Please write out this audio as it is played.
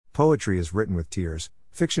Poetry is written with tears,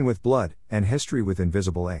 fiction with blood, and history with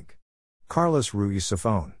invisible ink. Carlos Ruiz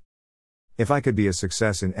Zafón. If I could be a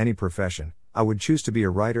success in any profession, I would choose to be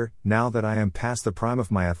a writer, now that I am past the prime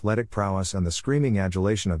of my athletic prowess and the screaming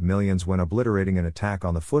adulation of millions when obliterating an attack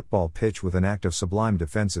on the football pitch with an act of sublime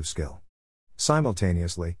defensive skill.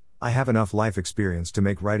 Simultaneously, I have enough life experience to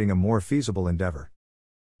make writing a more feasible endeavor.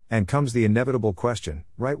 And comes the inevitable question,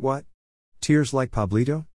 write what? Tears like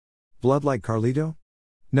Pablito? Blood like Carlito?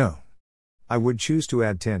 No. I would choose to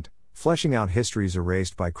add tint, fleshing out histories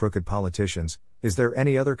erased by crooked politicians. Is there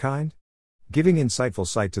any other kind? Giving insightful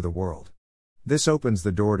sight to the world. This opens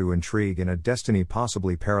the door to intrigue and a destiny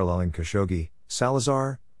possibly paralleling Khashoggi,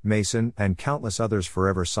 Salazar, Mason, and countless others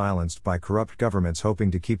forever silenced by corrupt governments hoping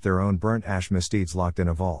to keep their own burnt ash misdeeds locked in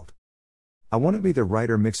a vault. I want to be the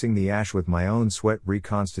writer mixing the ash with my own sweat,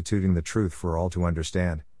 reconstituting the truth for all to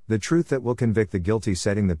understand, the truth that will convict the guilty,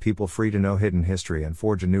 setting the people free to know hidden history and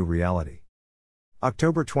forge a new reality.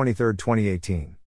 October 23, 2018.